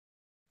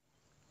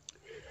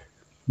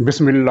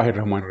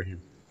बिस्मिल्लाहिर्रहमानिर्रहीम।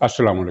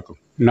 अस्सलाम वालेकुम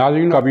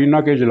नाज़रीन, काबीना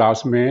के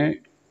इजलास में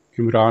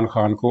इमरान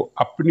खान को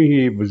अपनी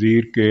ही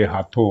वज़ीर के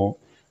हाथों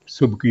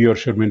सुबकी और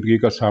शर्मिंदगी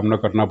का सामना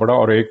करना पड़ा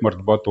और एक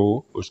मरतबा तो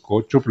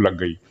उसको चुप लग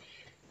गई।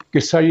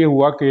 किस्सा ये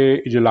हुआ कि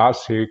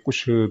इजलास से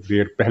कुछ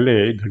देर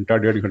पहले, घंटा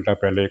डेढ़ घंटा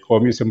पहले,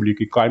 कौमी असम्बली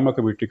की कायमा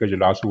कमेटी का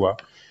इजलास हुआ,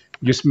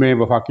 जिसमें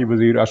वफाकी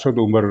वज़ीर असद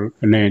उमर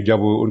ने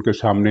जब उनके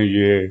सामने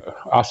ये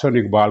आसन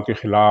इकबाल के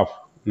ख़िलाफ़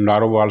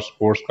नारोवाल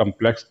स्पोर्ट्स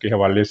कम्प्लेक्स के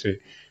हवाले से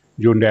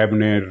जो नैब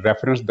ने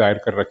रेफरेंस दायर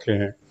कर रखे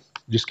हैं,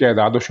 जिसके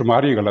अदाद व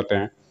शुमार ही गलत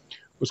हैं,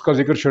 उसका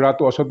जिक्र छड़ा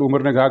तो असद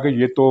उमर ने कहा कि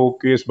ये तो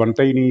केस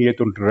बनता ही नहीं, ये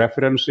तो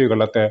रेफरेंस ही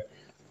गलत है।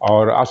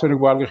 और आसन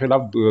इकबाल के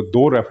ख़िलाफ़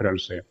दो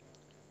रेफरेंस है।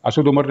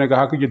 असद उमर ने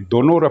कहा कि ये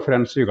दोनों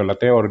रेफरेंस ही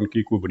गलत है और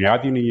इनकी कोई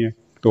बुनियाद ही नहीं है।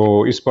 तो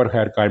इस पर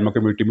खैर कायमा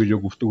कमेटी में जो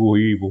गुफ्तगू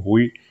हुई वो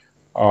हुई,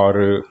 और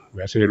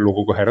वैसे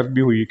लोगों को हैरत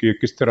भी हुई कि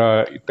किस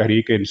तरह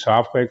तहरीक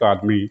इंसाफ का एक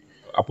आदमी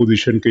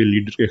अपोजिशन के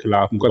लीडर के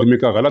खिलाफ मुकदमे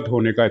का गलत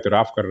होने का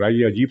इतराफ़ कर रहा है।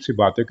 ये अजीब सी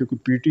बात है, क्योंकि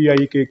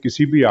पीटीआई के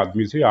किसी भी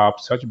आदमी से आप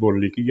सच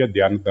बोलने की या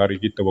दयानतदारी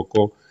की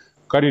तवक्को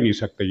कर ही नहीं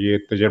सकते। ये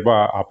तजर्बा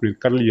आपने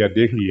कर लिया,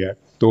 देख लिया है।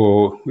 तो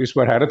इस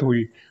पर हैरत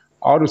हुई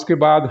और उसके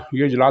बाद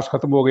ये इजलास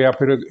ख़त्म हो गया।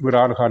 फिर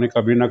इमरान खान ने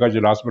काबीना का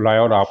इजलास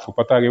बुलाया, और आपको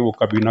पता है कि वो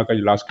काबीना का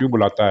इजलास क्यों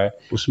बुलाता है।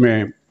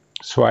 उसमें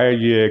सवाए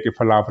ये है कि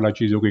फ़लाँ फ़लाँ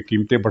चीज़ों की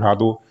कीमतें बढ़ा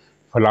दो,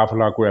 फ़लाँ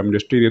फ़लाँ को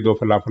एमनेस्टी दे दो,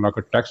 फ़लाँ फ़लाँ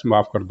का टैक्स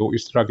माफ़ कर दो,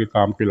 इस तरह के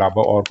काम के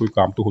अलावा और कोई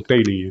काम तो होता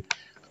ही नहीं है।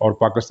 और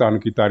पाकिस्तान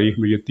की तारीख़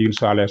में ये 3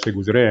 साल ऐसे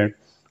गुज़रे हैं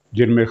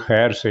जिनमें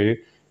खैर से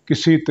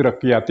किसी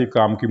तरक्याती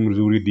काम की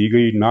मंजूरी दी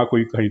गई, ना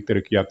कोई कहीं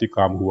तरक्याती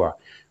काम हुआ।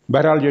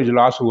 बहरहाल ये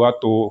इजलास हुआ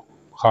तो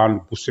खान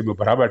गुस्से में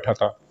भरा बैठा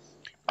था।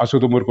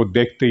 असद उमर को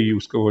देखते ही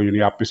उसको यानी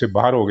आपे से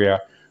बाहर हो गया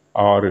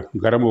और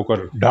गर्म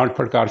होकर डांट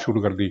फटकार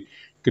शुरू कर दी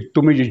कि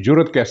तुम्हें ये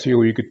जुर्रत कैसी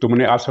हुई कि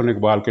तुमने आसन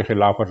इकबाल के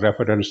ख़िलाफ़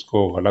रेफरेंस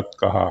को गलत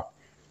कहा।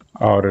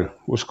 और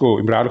उसको,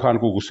 इमरान खान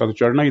को गुस्सा तो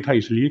चढ़ना ही था,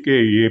 इसलिए कि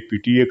ये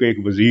पीटीए का एक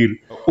वज़ीर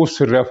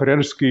उस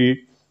रेफरेंस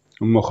की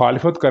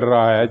मुखालफत कर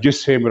रहा है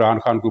जिससे इमरान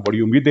खान को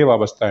बड़ी उम्मीदें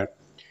वाबस्ता हैं।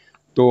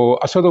 तो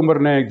असद उमर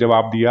ने एक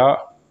जवाब दिया।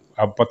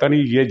 अब पता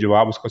नहीं ये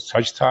जवाब उसका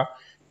सच था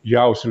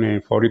या उसने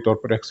फौरी तौर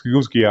पर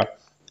एक्सक्यूज़ किया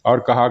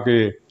और कहा कि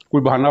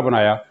कोई बहाना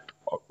बनाया।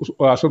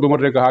 असद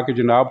उमर ने कहा कि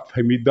जनाब,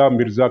 हमीदा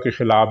मिर्ज़ा के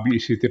ख़िलाफ़ भी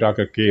इसी तरह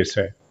का केस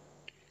है।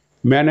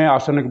 मैंने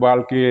आसन इकबाल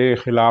के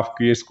ख़िलाफ़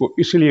केस को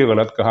इसलिए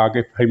गलत कहा कि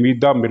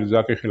हमीदा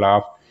मिर्ज़ा के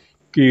ख़िलाफ़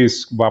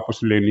केस वापस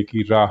लेने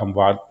की राह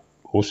हमवार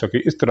हो सके,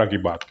 इस तरह की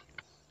बात।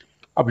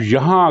 अब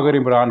यहाँ अगर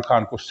इमरान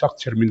खान को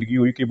सख्त शर्मिंदगी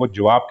हुई कि वो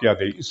जवाब क्या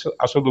दे, इस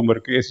असद उमर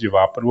के इस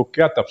जवाब पर वो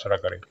क्या तबसरा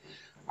करे।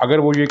 अगर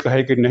वो ये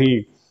कहे कि नहीं,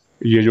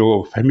 ये जो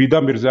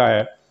हमीदा मिर्ज़ा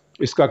है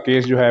इसका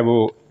केस जो है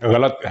वो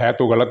गलत है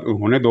तो गलत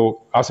होने दो,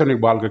 आसन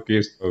इकबाल का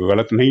केस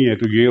गलत नहीं है,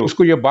 तो ये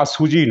उसको ये बात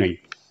सूझी नहीं।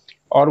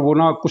 और वो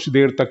ना कुछ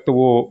देर तक तो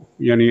वो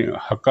यानी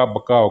हक्का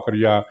बक्का होकर,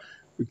 या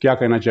क्या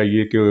कहना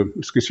चाहिए कि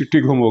उसकी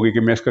सिट्ठी गुम हो गई कि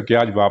मैं इसका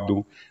क्या जवाब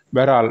दूं।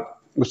 बहरहाल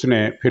उसने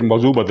फिर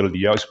मौजू बदल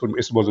दिया,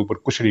 इस मौजू पर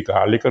कुछ नहीं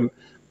कहा। लेकिन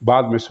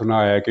बाद में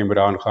सुना है कि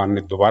इमरान खान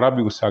ने दोबारा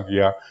भी गुस्सा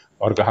किया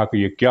और कहा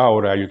कि ये क्या हो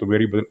रहा है, ये तो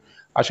मेरी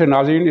अच्छा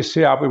नाज़रीन,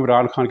 इससे आप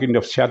इमरान खान की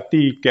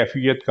नफसियाती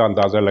कैफियत का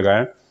अंदाज़ा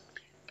लगाएं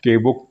कि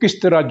वो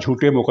किस तरह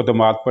झूठे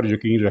मुकदमात पर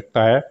यकीन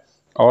रखता है।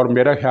 और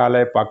मेरा ख्याल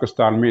है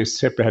पाकिस्तान में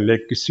इससे पहले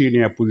किसी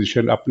ने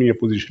अपनी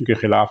अपोजिशन के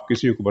ख़िलाफ़,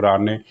 किसी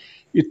हुक्मरान ने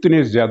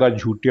इतने ज़्यादा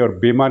झूठे और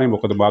बेमाने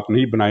मुकदमात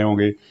नहीं बनाए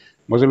होंगे।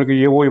 मसलन कि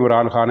ये वो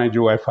इमरान खान है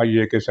जो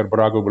FIA के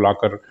सरबराह को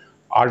बुलाकर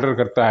आर्डर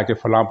करता है कि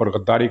फ़लाँ पर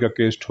गद्दारी का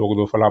केस ठोक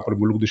दो, फ़लाँ पर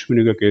मुल्क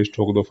दुश्मनी का केस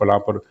ठोक दो, फ़लाँ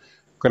पर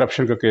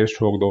करप्शन का केस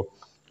ठोक दो।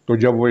 तो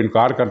जब वो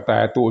इनकार करता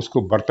है तो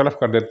उसको बरतरफ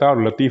कर देता है।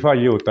 और लतीफ़ा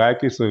ये होता है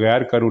कि इस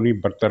गैर कानूनी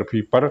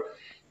बरतरफी पर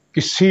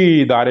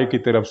किसी इदारे की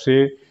तरफ से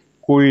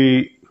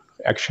कोई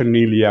एक्शन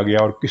नहीं लिया गया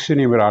और किसी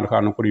ने इमरान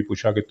खान को नहीं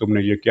पूछा कि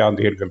तुमने ये क्या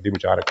अंधेर गर्दी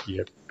मचा रखी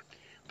है।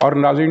 और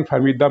नाज़रीन,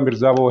 हमीदा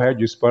मिर्ज़ा वो है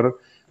जिस पर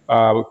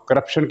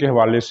करप्शन के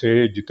हवाले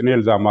से जितने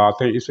इल्ज़ामात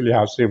हैं, इस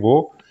लिहाज से वो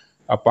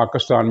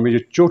पाकिस्तान में जो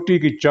चोटी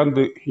की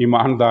चंद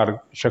ईमानदार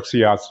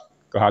शख्सियात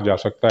कहा जा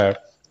सकता है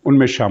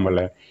उनमें शामिल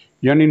है।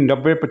 यानी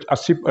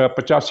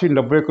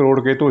 85-90 करोड़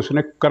के तो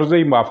इसने कर्ज़े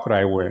ही माफ़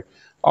कराए हुए हैं,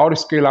 और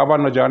इसके अलावा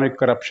न जाने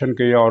करप्शन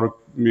के और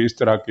इस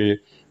तरह के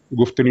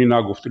गुफ्तनी ना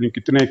गुफ्तनी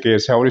कितने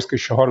केस हैं। और इसके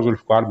शौहर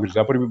जुल्फ़िकार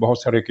मिर्ज़ा पर भी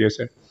बहुत सारे केस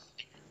हैं।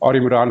 और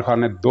इमरान खान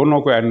ने दोनों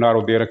को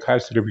NRO दे रखा है।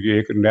 सिर्फ ये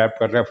एक नैब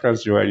का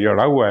रेफरेंस जो है ये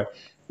अड़ा हुआ है,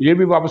 ये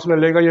भी वापस ले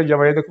लेगा। या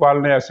जावेद इकबाल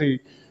ने ऐसे ही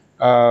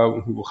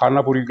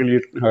खानापुरी के लिए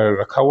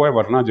रखा हुआ है,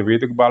 वरना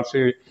जावेद इकबाल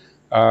से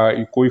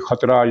कोई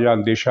ख़तरा या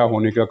अंदेशा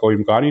होने का कोई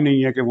इम्कान ही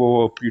नहीं है कि वो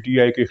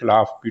PTI के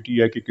ख़िलाफ़,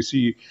 PTI के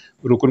किसी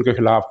रुकन के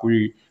ख़िलाफ़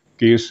कोई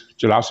केस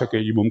चला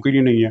सके। ये मुमकिन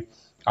ही नहीं है।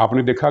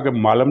 आपने देखा कि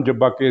मालम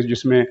जब्बा केस,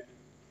 जिसमें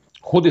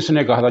खुद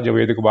इसने कहा था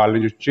जावेद इकबाल ने,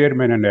 जो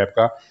चेयरमैन है नैब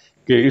का,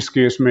 कि इस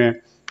केस में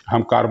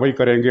हम कार्रवाई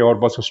करेंगे और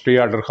बस स्टे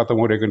आर्डर ख़त्म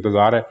होने का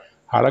इंतज़ार है।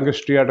 हालांकि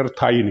स्टे आर्डर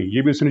था ही नहीं,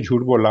 ये भी इसने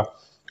झूठ बोला।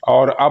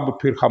 और अब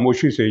फिर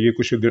खामोशी से, ये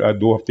कुछ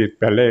 2 हफ्ते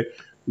पहले,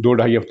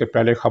 2-2.5 हफ्ते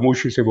पहले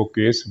खामोशी से वो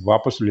केस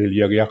वापस ले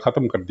लिया गया,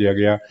 ख़त्म कर दिया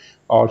गया।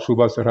 और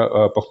सूबा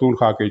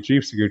पख्तूनख्वा के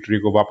चीफ सेक्रेटरी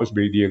को वापस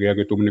भेज दिया गया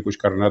कि तुमने कुछ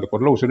करना है तो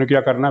कर लो। उसने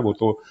क्या करना है, वो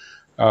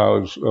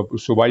तो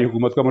सूबाई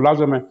हुकूमत का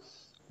मुलाजम है।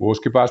 وہ اس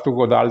کے پاس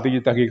تو عدالتی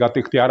تحقیقاتی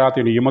اختیارات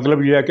ہی نہیں. یہ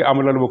مطلب یہ ہے کہ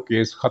عملاً وہ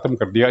کیس ختم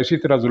کر دیا. اسی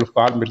طرح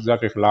ذوالفقار مرزا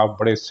کے خلاف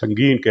بڑے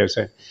سنگین کیس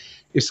ہیں.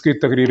 اس کی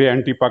تقریریں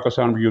اینٹی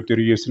پاکستان بھی ہوتی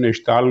رہی. اس نے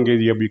اشتعال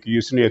انگیزیاں بھی کی.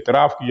 اس نے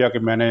اعتراف کیا کہ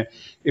میں نے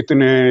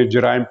اتنے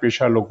جرائم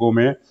پیشہ لوگوں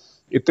میں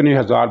اتنی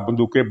ہزار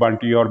بندوقیں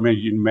بانٹی اور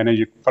میں نے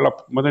یہ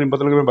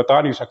مطلب میں بتا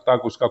نہیں سکتا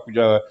کہ اس کا کچھ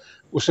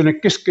اس نے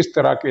کس کس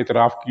طرح کے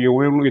اعتراف کیے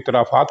ہوئے. ان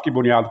اعترافات کی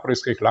بنیاد پر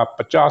اس کے خلاف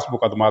 50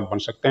 مقدمات بن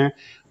سکتے ہیں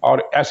اور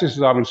ایسی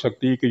سزا مل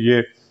سکتی ہے کہ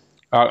یہ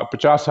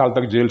 50 سال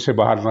تک جیل سے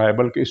باہر نہ آئے،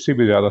 بلکہ اس سے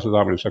بھی زیادہ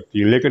سزا مل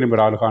سکتی ہے. لیکن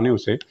عمران خان نے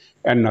اسے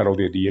NRO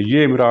دے دی ہے.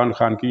 یہ عمران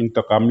خان کی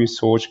انتقامی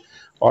سوچ.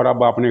 اور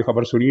اب آپ نے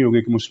خبر سنی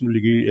ہوگی کہ مسلم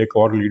لیگی ایک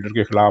اور لیڈر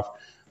کے خلاف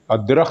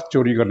درخت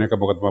چوری کرنے کا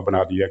مقدمہ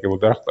بنا دیا کہ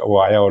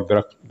وہ آیا اور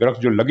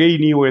درخت جو لگے ہی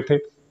نہیں ہوئے تھے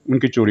ان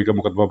کی چوری کا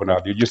مقدمہ بنا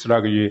دیا. جس طرح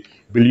کہ یہ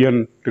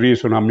بلین ٹری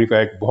سونامی کا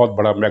ایک بہت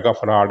بڑا میگا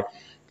فراڈ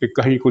کہ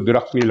کہیں کوئی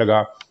درخت نہیں لگا،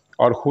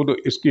 اور خود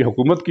اس کی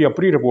حکومت کی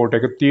اپنی رپورٹ ہے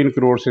کہ 3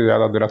 کروڑ سے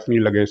زیادہ درخت نہیں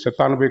لگے.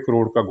 97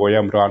 کروڑ کا گویا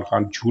عمران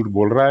خان جھوٹ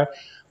بول رہا ہے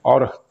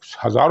اور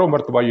ہزاروں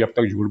مرتبہ یہ اب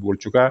تک جھوٹ بول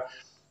چکا ہے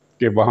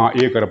کہ وہاں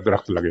 1 ارب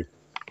درخت لگے.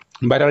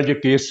 بہرحال یہ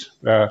کیس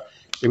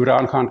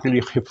عمران خان کے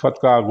لیے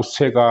خفت کا،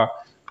 غصے کا،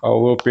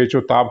 وہ پیچ و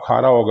تاب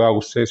کھا رہا ہوگا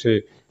غصے سے،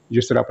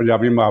 جس طرح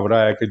پنجابی محاورہ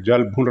ہے کہ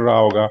جل بھن رہا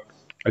ہوگا.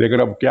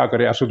 لیکن اب کیا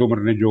کرے، اسد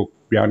عمر نے جو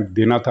بیان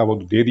دینا تھا وہ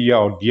دے دیا،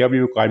 اور دیا بھی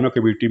وہ قائمہ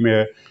کمیٹی میں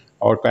ہے،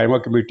 اور قائمہ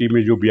کمیٹی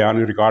میں جو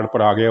بیان ریکارڈ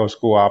پر آ گیا اس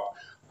کو آپ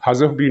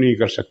حذف بھی نہیں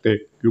کر سکتے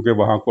کیونکہ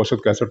وہاں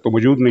کوثت کیسر تو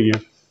موجود نہیں ہے.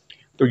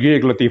 تو یہ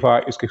ایک لطیفہ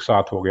اس کے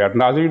ساتھ ہو گیا.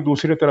 ناظرین،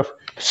 دوسری طرف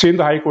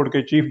سندھ ہائی کورٹ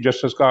کے چیف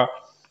جسٹس کا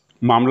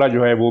معاملہ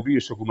جو ہے وہ بھی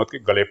اس حکومت کے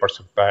گلے پڑ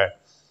سکتا ہے.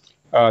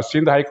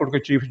 سندھ ہائی کورٹ کے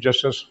چیف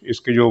جسٹس،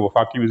 اس کے جو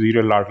وفاقی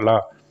وزیر لاڈلا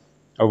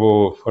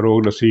وہ فروغ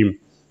نسیم،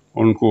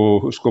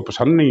 اس کو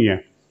پسند نہیں ہے،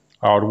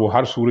 اور وہ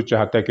ہر صورت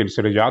چاہتا ہے کہ ان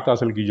سے نجات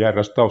حاصل کی جائے.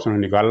 رستہ اس نے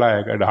نکالا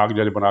ہے کہ ایڈہاک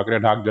جج بنا کر.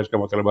 ایڈہاک جج کا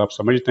مطلب آپ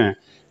سمجھتے ہیں،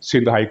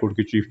 سندھ ہائی کورٹ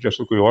کی چیف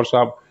جسٹس کوئی اور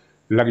صاحب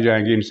لگ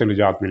جائیں گے، ان سے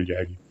نجات مل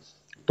جائے گی.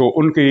 تو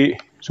ان کی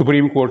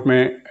سپریم کورٹ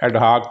میں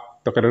ایڈہاک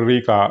تقرری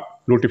کا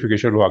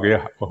نوٹیفیکیشن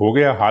ہو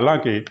گیا.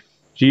 حالانکہ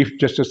چیف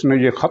جسٹس نے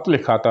یہ خط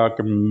لکھا تھا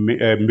کہ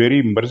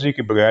میری مرضی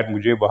کے بغیر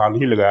مجھے وہاں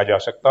نہیں لگایا جا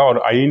سکتا، اور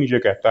آئین یہ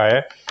کہتا ہے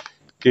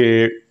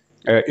کہ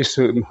اس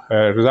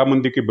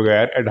رضامندی کے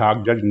بغیر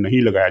ایڈہاک جج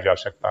نہیں لگایا جا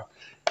سکتا.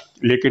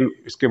 لیکن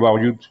اس کے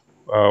باوجود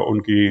ان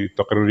کی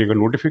تقرری کا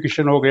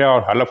نوٹیفیکیشن ہو گیا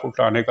اور حلف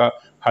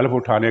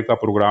اٹھانے کا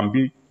پروگرام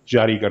بھی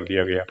جاری کر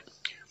دیا گیا.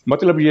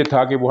 مطلب یہ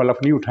تھا کہ وہ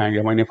حلف نہیں اٹھائیں گے،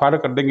 ہم انہیں فارغ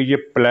کر دیں گے. یہ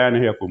پلان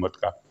ہے حکومت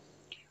کا،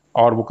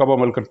 اور وہ کب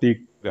عمل کرتی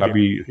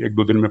ابھی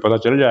 1-2 دن میں پتہ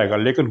چل جائے گا.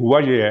 لیکن ہوا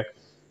یہ ہے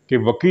کہ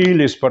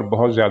وکیل اس پر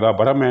بہت زیادہ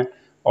برہم ہے،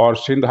 اور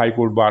سندھ ہائی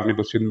کورٹ بار نے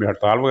تو سندھ میں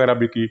ہڑتال وغیرہ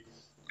بھی کی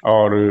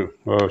اور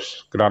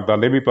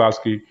قراردادیں بھی پاس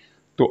کی.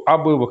 تو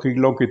اب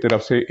وکیلوں کی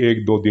طرف سے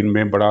 1-2 دن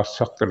میں بڑا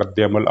سخت رد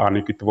عمل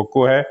آنے کی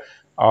توقع ہے،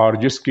 اور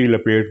جس کی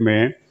لپیٹ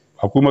میں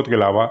حکومت کے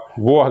علاوہ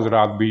وہ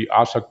حضرات بھی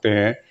آ سکتے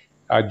ہیں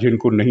جن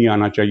کو نہیں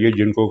آنا چاہیے،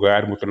 جن کو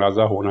غیر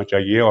متنازع ہونا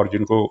چاہیے اور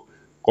جن کو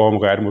قوم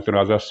غیر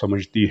متنازع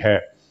سمجھتی ہے.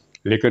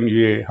 لیکن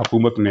یہ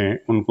حکومت نے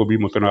ان کو بھی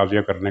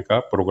متنازع کرنے کا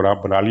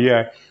پروگرام بنا لیا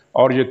ہے،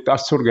 اور یہ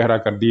تاثر گہرا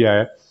کر دیا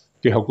ہے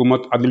کہ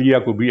حکومت عدلیہ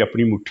کو بھی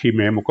اپنی مٹھی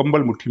میں،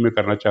 مکمل مٹھی میں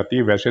کرنا چاہتی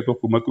ہے. ویسے تو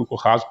حکومت کو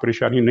کوئی خاص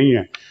پریشانی نہیں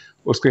ہے،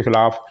 اس کے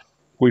خلاف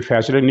کوئی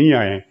فیصلے نہیں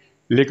آئے ہیں،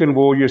 لیکن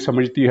وہ یہ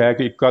سمجھتی ہے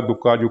کہ اکا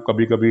دکا جو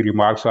کبھی کبھی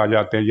ریمارکس آ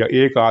جاتے ہیں، یا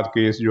ایک آدھ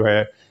کیس جو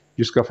ہے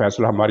جس کا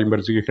فیصلہ ہماری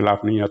مرضی کے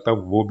خلاف نہیں آتا،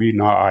 وہ بھی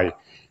نہ آئے.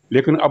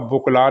 لیکن اب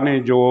وکلاء نے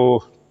جو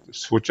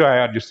سوچا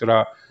ہے، جس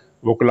طرح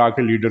وکلاء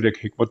کے لیڈر ایک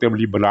حکمت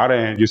عملی بنا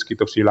رہے ہیں جس کی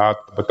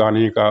تفصیلات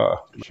بتانے کا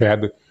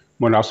شاید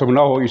مناسب نہ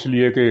ہو، اس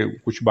لیے کہ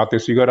کچھ باتیں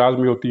صیغہ راز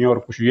میں ہوتی ہیں، اور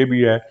کچھ یہ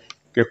بھی ہے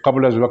کہ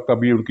قبل از وقت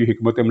ابھی ان کی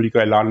حکمت عملی کا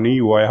اعلان نہیں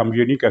ہوا ہے. ہم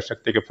یہ نہیں کہہ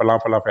سکتے کہ فلاں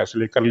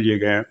فیصلے کر لیے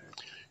گئے ہیں.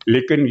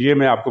 لیکن یہ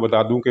میں آپ کو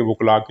بتا دوں کہ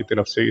وکلاء کی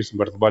طرف سے اس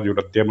مرتبہ جو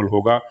رد عمل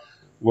ہوگا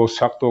وہ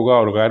سخت ہوگا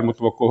اور غیر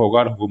متوقع ہوگا،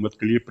 اور حکومت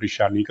کے لیے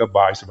پریشانی کا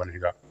باعث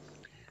بنے گا.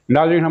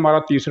 ناظرین، ہمارا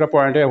تیسرا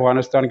پوائنٹ ہے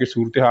افغانستان کی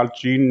صورتحال.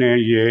 چین نے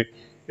یہ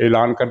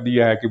اعلان کر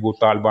دیا ہے کہ وہ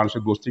طالبان سے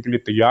دوستی کے لیے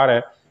تیار ہے.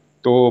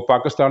 تو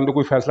پاکستان تو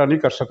کوئی فیصلہ نہیں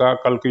کر سکا.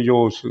 کل کی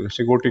جو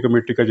سیکورٹی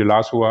کمیٹی کا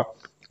اجلاس ہوا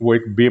وہ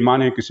ایک بے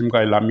معنی قسم کا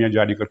اعلامیہ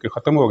جاری کر کے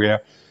ختم ہو گیا.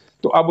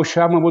 تو اب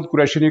شاہ محمود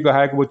قریشی نے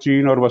کہا ہے کہ وہ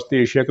چین اور وسطی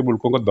ایشیا کے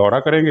ملکوں کا دورہ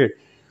کریں گے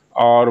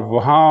اور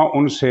وہاں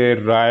ان سے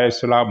رائے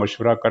صلاح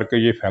مشورہ کر کے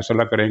یہ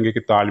فیصلہ کریں گے کہ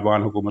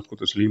طالبان حکومت کو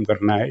تسلیم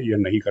کرنا ہے یا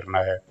نہیں کرنا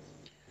ہے.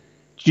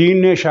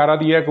 چین نے اشارہ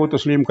دیا ہے کہ وہ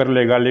تسلیم کر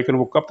لے گا، لیکن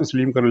وہ کب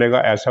تسلیم کر لے گا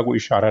ایسا کوئی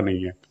اشارہ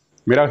نہیں ہے.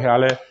 میرا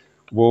خیال ہے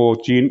وہ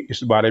چین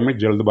اس بارے میں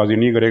جلد بازی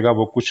نہیں کرے گا،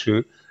 وہ کچھ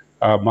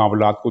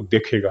معاملات کو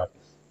دیکھے گا.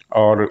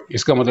 اور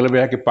اس کا مطلب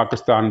ہے کہ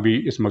پاکستان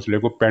بھی اس مسئلے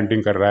کو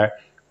پینڈنگ کر رہا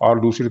ہے. اور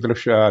دوسری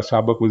طرف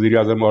سابق وزیر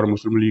اعظم اور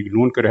مسلم لیگ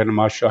نون کے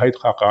رہنما شاہد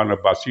خاقان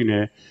عباسی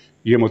نے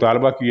یہ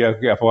مطالبہ کیا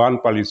کہ افغان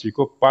پالیسی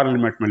کو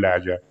پارلیمنٹ میں لایا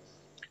جائے.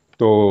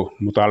 تو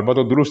مطالبہ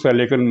تو درست ہے،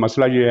 لیکن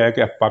مسئلہ یہ ہے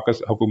کہ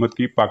حکومت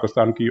کی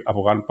پاکستان کی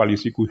افغان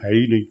پالیسی کوئی ہے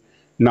ہی نہیں،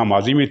 نہ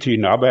ماضی میں تھی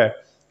نہ اب ہے.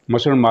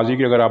 مثلا ماضی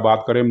کی اگر آپ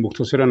بات کریں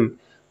مختصراً،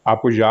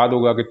 آپ کو یاد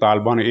ہوگا کہ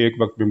طالبان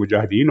ایک وقت میں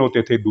مجاہدین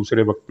ہوتے تھے،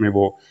 دوسرے وقت میں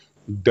وہ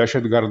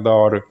دہشت گرد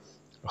اور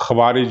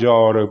خوارج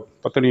اور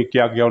پتہ نہیں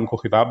کیا کیا ان کو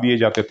خطاب دیے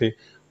جاتے تھے،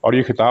 اور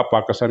یہ خطاب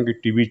پاکستان کی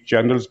ٹی وی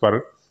چینلز پر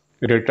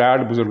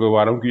ریٹائرڈ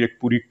بزرگواروں کی ایک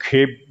پوری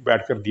کھیپ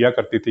بیٹھ کر دیا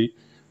کرتی تھی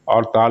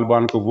اور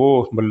طالبان کو وہ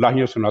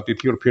ملاحیاں سناتی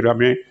تھی، اور پھر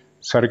ہمیں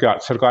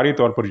سرکاری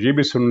طور پر یہ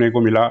بھی سننے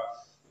کو ملا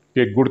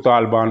کہ گڈ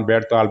طالبان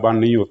بیڈ طالبان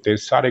نہیں ہوتے،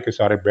 سارے کے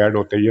سارے بیڈ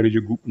ہوتے ہیں، یعنی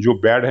جو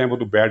بیڈ ہیں وہ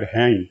تو بیڈ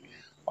ہیں ہی،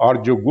 اور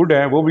جو گڈ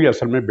ہیں وہ بھی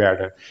اصل میں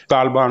بیڈ ہے۔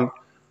 طالبان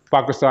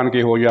پاکستان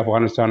کے ہو یا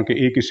افغانستان کے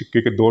ایک ہی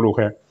سکے کے دو رخ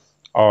ہیں،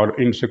 اور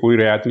ان سے کوئی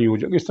رعایت نہیں ہو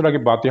جائے۔ اس طرح کی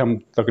باتیں ہم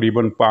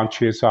تقریباً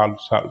 5-6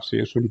 سال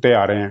سے سنتے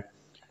آ رہے ہیں،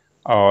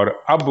 اور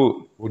اب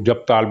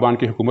جب طالبان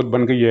کی حکومت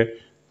بن گئی ہے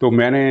تو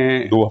میں نے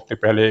 2 ہفتے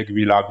پہلے ایک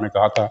ویلاگ میں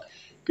کہا تھا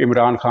کہ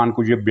عمران خان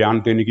کو یہ بیان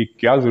دینے کی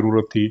کیا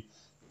ضرورت تھی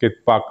کہ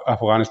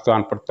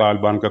افغانستان پر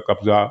طالبان کا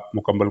قبضہ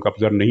مکمل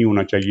قبضہ نہیں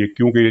ہونا چاہیے،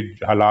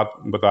 کیونکہ حالات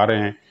بتا رہے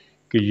ہیں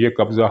کہ یہ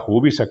قبضہ ہو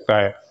بھی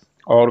سکتا ہے،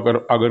 اور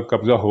اگر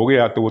قبضہ ہو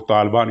گیا تو وہ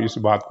طالبان اس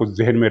بات کو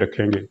ذہن میں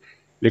رکھیں گے۔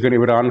 لیکن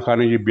عمران خان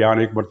نے یہ بیان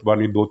ایک مرتبہ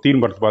نہیں 2-3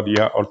 مرتبہ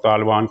دیا اور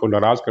طالبان کو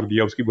ناراض کر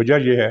دیا۔ اس کی وجہ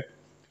یہ ہے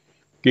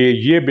کہ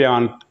یہ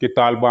بیان کہ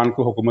طالبان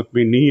کو حکومت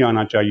میں نہیں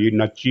آنا چاہیے،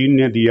 نہ چین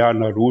نے دیا،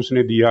 نہ روس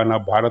نے دیا، نہ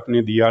بھارت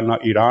نے دیا، نہ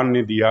ایران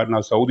نے دیا، نہ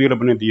سعودی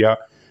عرب نے دیا،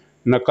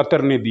 نہ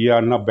قطر نے دیا،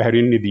 نہ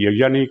بحرین نے دیا،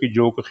 یعنی کہ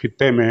جو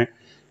خطے میں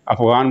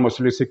افغان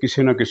مسئلے سے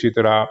کسی نہ کسی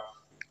طرح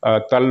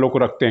تعلق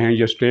رکھتے ہیں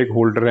یا سٹیک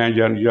ہولڈر ہیں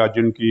یا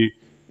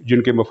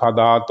جن کے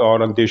مفادات اور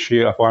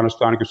اندیشے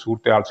افغانستان کی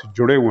صورتحال سے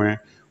جڑے ہوئے ہیں،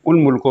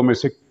 ان ملکوں میں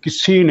سے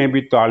کسی نے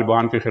بھی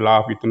طالبان کے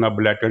خلاف اتنا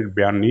بلیٹنٹ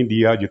بیان نہیں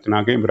دیا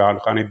جتنا کہ عمران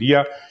خان نے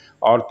دیا،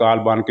 اور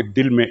طالبان کے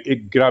دل میں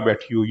ایک گرہ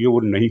بیٹھی ہوئی ہے،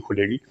 وہ نہیں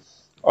کھلے گی۔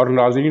 اور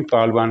ناظرین،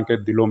 طالبان کے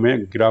دلوں میں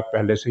گرہ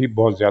پہلے سے ہی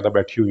بہت زیادہ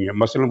بیٹھی ہوئی ہیں۔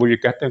 مثلا وہ یہ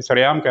کہتے ہیں،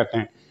 سرعام کہتے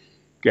ہیں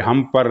کہ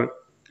ہم پر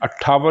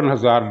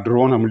 58,000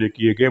 ڈرون حملے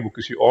کیے گئے، وہ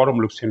کسی اور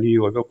ملک سے نہیں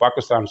ہوئے، وہ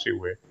پاکستان سے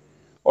ہوئے،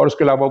 اور اس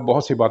کے علاوہ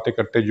بہت سی باتیں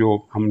کرتے جو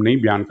ہم نہیں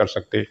بیان کر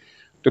سکتے۔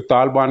 تو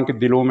طالبان کے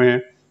دلوں میں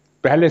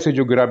پہلے سے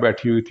جو گرہ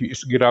بیٹھی ہوئی تھی،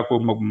 اس گرہ کو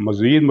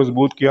مزید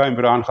مضبوط کیا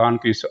عمران خان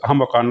کے اس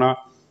احمقانہ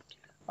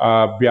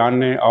بیان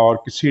نے، اور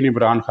کسی نے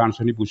عمران خان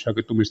سے نہیں پوچھا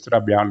کہ تم اس طرح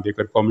بیان دے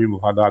کر قومی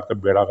مفادات کا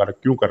بیڑا غرق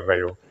کیوں کر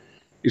رہے ہو۔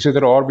 اسی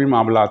طرح اور بھی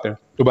معاملات ہیں۔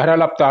 تو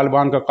بہرحال اب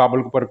طالبان کا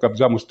کابل پر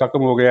قبضہ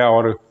مستحکم ہو گیا،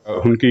 اور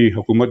ان کی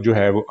حکومت جو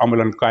ہے وہ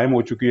عملاً قائم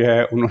ہو چکی ہے۔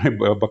 انہوں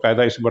نے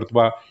باقاعدہ اس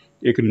مرتبہ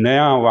ایک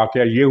نیا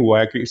واقعہ یہ ہوا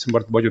ہے کہ اس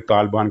مرتبہ جو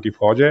طالبان کی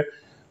فوج ہے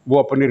وہ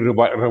اپنی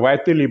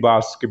روایتی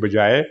لباس کے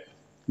بجائے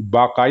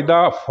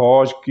باقاعدہ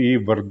فوج کی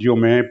وردیوں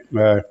میں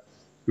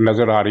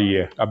نظر آ رہی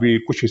ہے۔ ابھی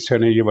کچھ حصے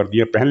نے یہ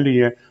وردیاں پہن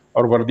لی ہیں،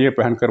 اور وردیاں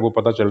پہن کر وہ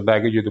پتہ چلتا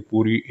ہے کہ یہ تو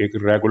پوری ایک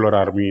ریگولر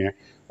آرمی ہے،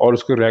 اور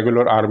اس کے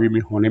ریگولر آرمی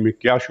میں ہونے میں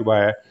کیا شبہ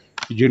ہے،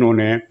 جنہوں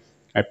نے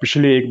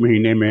پچھلے 1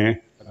 مہینے میں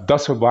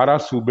 10-12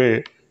 صوبے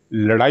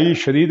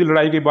شدید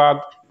لڑائی کے بعد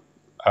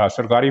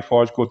سرکاری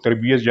فوج کو،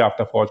 تربیت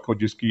یافتہ فوج کو،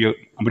 جس کی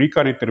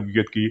امریکہ نے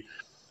تربیت کی،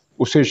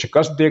 اسے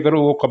شکست دے کر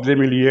وہ قبضے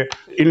میں لیے۔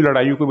 ان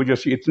لڑائیوں کی وجہ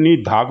سے اتنی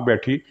دھاک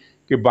بیٹھی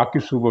کہ باقی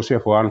صوبوں سے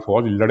افغان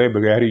فوج لڑے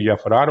بغیر یا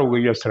فرار ہو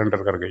گئی یا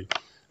سرنڈر کر گئی۔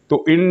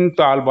 تو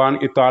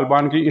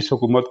طالبان کی اس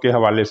حکومت کے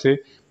حوالے سے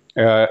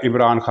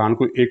عمران خان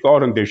کو ایک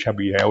اور اندیشہ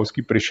بھی ہے، اس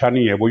کی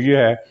پریشانی ہے، وہ یہ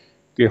ہے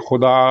کہ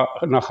خدا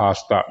نہ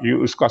خواستہ،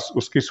 یہ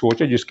اس کی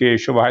سوچ ہے جس کے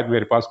شواہد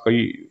میرے پاس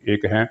کئی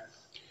ایک ہیں۔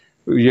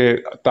 یہ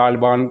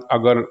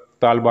اگر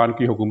طالبان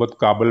کی حکومت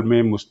کابل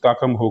میں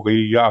مستحکم ہو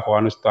گئی یا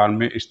افغانستان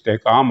میں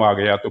استحکام آ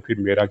گیا تو پھر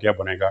میرا کیا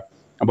بنے گا؟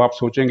 اب آپ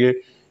سوچیں گے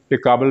کہ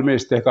کابل میں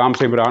استحکام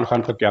سے عمران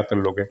خان کا کیا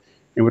تعلق ہے؟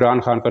 عمران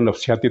خان کا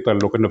نفسیاتی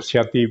تعلق ہے،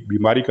 نفسیاتی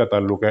بیماری کا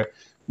تعلق ہے۔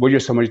 وہ یہ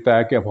سمجھتا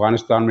ہے کہ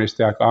افغانستان میں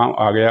استحکام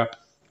آ گیا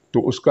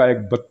تو اس کا ایک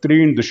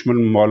بدترین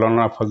دشمن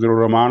مولانا فضل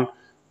الرحمان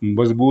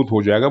مضبوط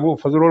ہو جائے گا۔ وہ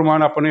فضل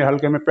الرحمان اپنے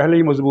حلقے میں پہلے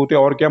ہی مضبوط ہے،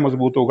 اور کیا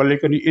مضبوط ہوگا،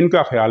 لیکن ان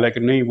کا خیال ہے کہ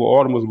نہیں، وہ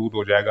اور مضبوط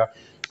ہو جائے گا۔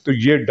 تو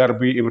یہ ڈر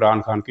بھی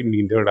عمران خان کی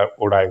نیندیں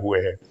اڑائے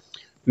ہوئے ہے۔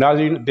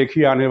 ناظرین،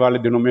 دیکھیے آنے والے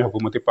دنوں میں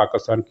حکومت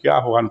پاکستان کیا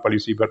افغان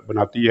پالیسی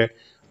بناتی ہے۔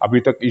 ابھی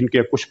تک ان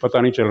کے کچھ پتہ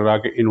نہیں چل رہا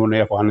کہ انہوں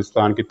نے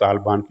افغانستان کی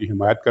طالبان کی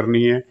حمایت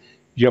کرنی ہے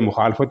یا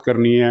مخالفت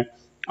کرنی ہے،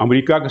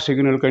 امریکہ کے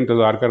سگنل کا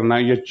انتظار کرنا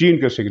ہے یا چین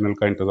کے سگنل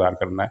کا انتظار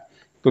کرنا ہے۔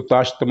 تو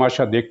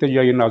تماشا دیکھتے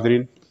جائیے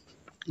ناظرین،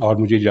 اور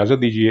مجھے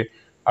اجازت دیجیے،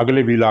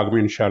 اگلے ویلاگ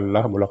میں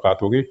انشاءاللہ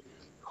ملاقات ہوگی۔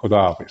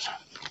 خدا حافظ۔